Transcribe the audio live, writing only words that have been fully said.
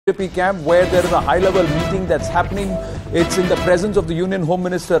BJP camp where there is a high-level meeting that's happening. It's in the presence of the Union Home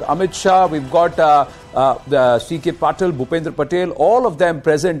Minister Amit Shah. We've got the C.K. Patil, Bhupendra Patel, all of them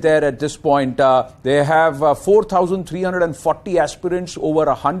present there at this point. They have 4,340 aspirants, over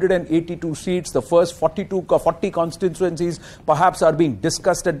 182 seats. The first 40 constituencies perhaps are being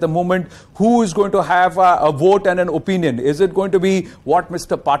discussed at the moment. Who is going to have a vote and an opinion? Is it going to be what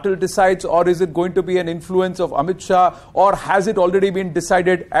Mr. Patil decides, or is it going to be an influence of Amit Shah, or has it already been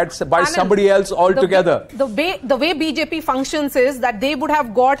decided by somebody else altogether? The way BJP functions is that they would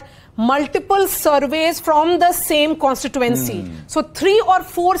have got multiple surveys from the same constituency. So 3 or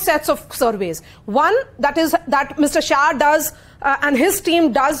 4 sets of surveys. One that Mr. Shah does and his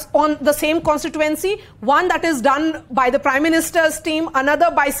team does on the same constituency. One that is done by the Prime Minister's team,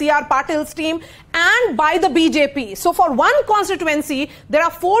 another by C.R. Patil's team, and by the BJP. So for one constituency, there are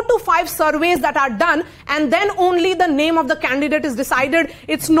 4 to 5 surveys that are done, and then only the name of the candidate is decided.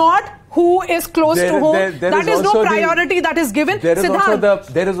 It's not who is close to whom. That is no priority that is given. There is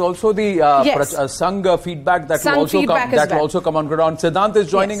also the Sangh feedback that will also come on ground. Siddhant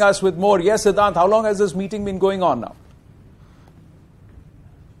is joining us with more. Yes, Siddhant, how long has this meeting been going on now?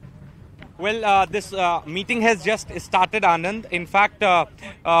 Well, this meeting has just started, Anand. In fact,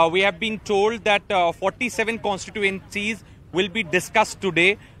 we have been told that 47 constituencies will be discussed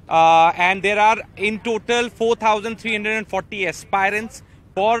today. And there are in total 4,340 aspirants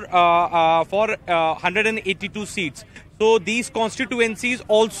for 182 seats. So these constituencies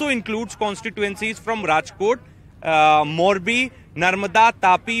also includes constituencies from Rajkot, Morbi, Narmada,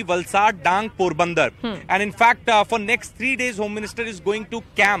 Tapi, Valsad, Dang, Porbandar. And in fact, for next 3 days, Home Minister is going to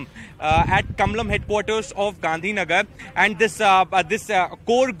camp at Kamlam headquarters of Gandhinagar. And this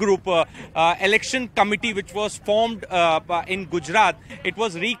core group election committee, which was formed in Gujarat, it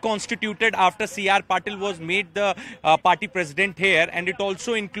was reconstituted after C.R. Patil was made the party president here. And it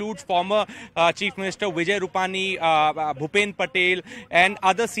also includes former Chief Minister Vijay Rupani, Bhupendra Patel, and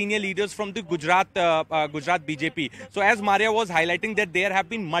other senior leaders from the Gujarat BJP. So as Maria was highlighting, that there have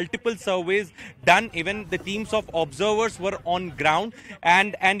been multiple surveys done. Even the teams of observers were on ground,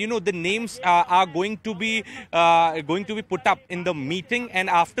 and you know, the names are going to be put up in the meeting, and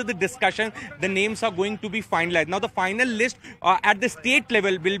after the discussion the names are going to be finalized. Now the final list at the state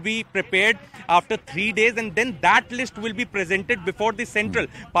level will be prepared after 3 days, and then that list will be presented before the Central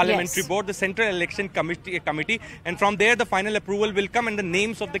Parliamentary Board, the Central Election Committee, and from there the final approval will come and the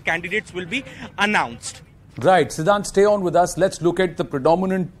names of the candidates will be announced. Right. Siddhant, stay on with us. Let's look at the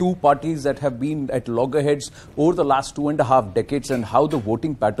predominant 2 parties that have been at loggerheads over the last 2.5 decades and how the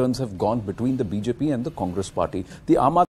voting patterns have gone between the BJP and the Congress party. The